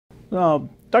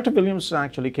Dr. Williams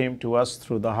actually came to us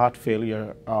through the heart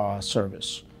failure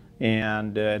service.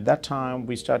 And at that time,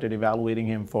 we started evaluating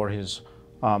him for his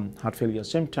heart failure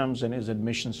symptoms and his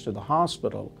admissions to the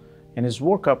hospital. And his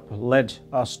workup led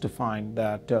us to find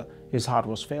that his heart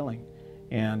was failing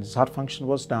and his heart function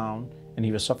was down and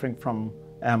he was suffering from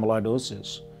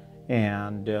amyloidosis.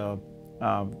 And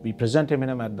we presented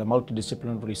him at the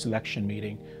multidisciplinary selection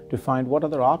meeting to find what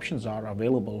other options are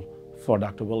available for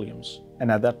Dr. Williams. And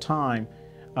at that time,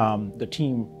 the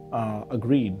team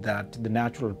agreed that the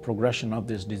natural progression of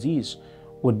this disease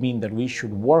would mean that we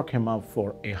should work him up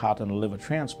for a heart and a liver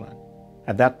transplant.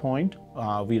 At that point,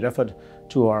 we referred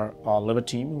to our liver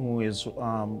team, who is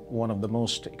one of the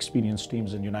most experienced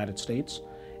teams in the United States,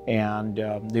 and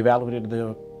they evaluated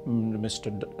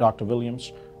Mr. Dr.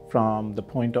 Williams from the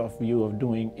point of view of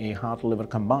doing a heart-liver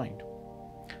combined.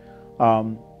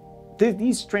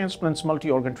 These transplants,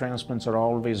 multi-organ transplants, are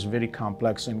always very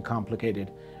complex and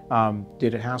complicated.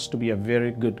 There has to be a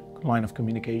very good line of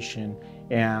communication,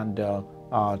 and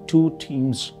two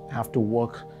teams have to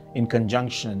work in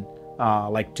conjunction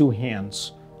like two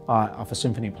hands of a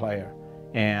symphony player.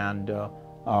 And a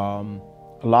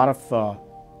lot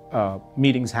of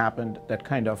meetings happened that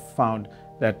kind of found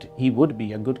that he would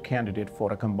be a good candidate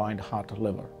for a combined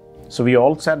heart-liver. So we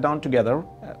all sat down together,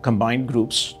 combined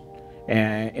groups,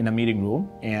 in a meeting room,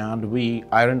 and we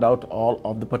ironed out all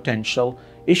of the potential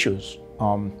issues.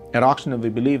 At Ochsner, we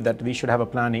believe that we should have a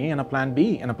plan A and a plan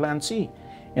B and a plan C.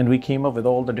 And we came up with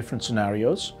all the different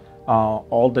scenarios,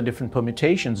 all the different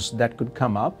permutations that could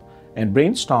come up, and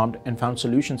brainstormed and found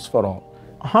solutions for all.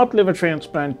 Heart liver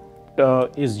transplant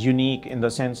is unique in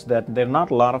the sense that there are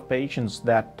not a lot of patients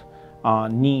that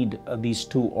need these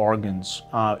two organs.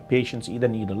 Patients either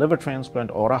need a liver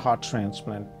transplant or a heart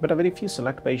transplant, but a very few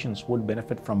select patients would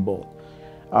benefit from both.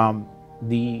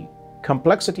 The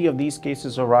complexity of these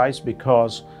cases arise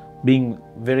because being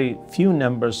very few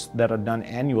numbers that are done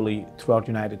annually throughout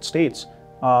the United States,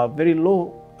 very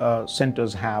low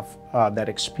centers have that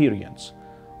experience.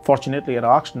 Fortunately, at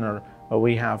Ochsner,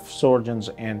 we have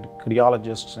surgeons and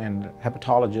cardiologists and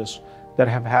hepatologists that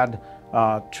have had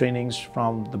trainings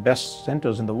from the best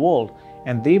centers in the world,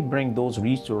 and they bring those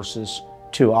resources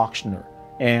to Ochsner.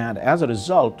 And as a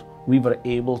result, we were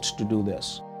able to do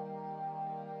this.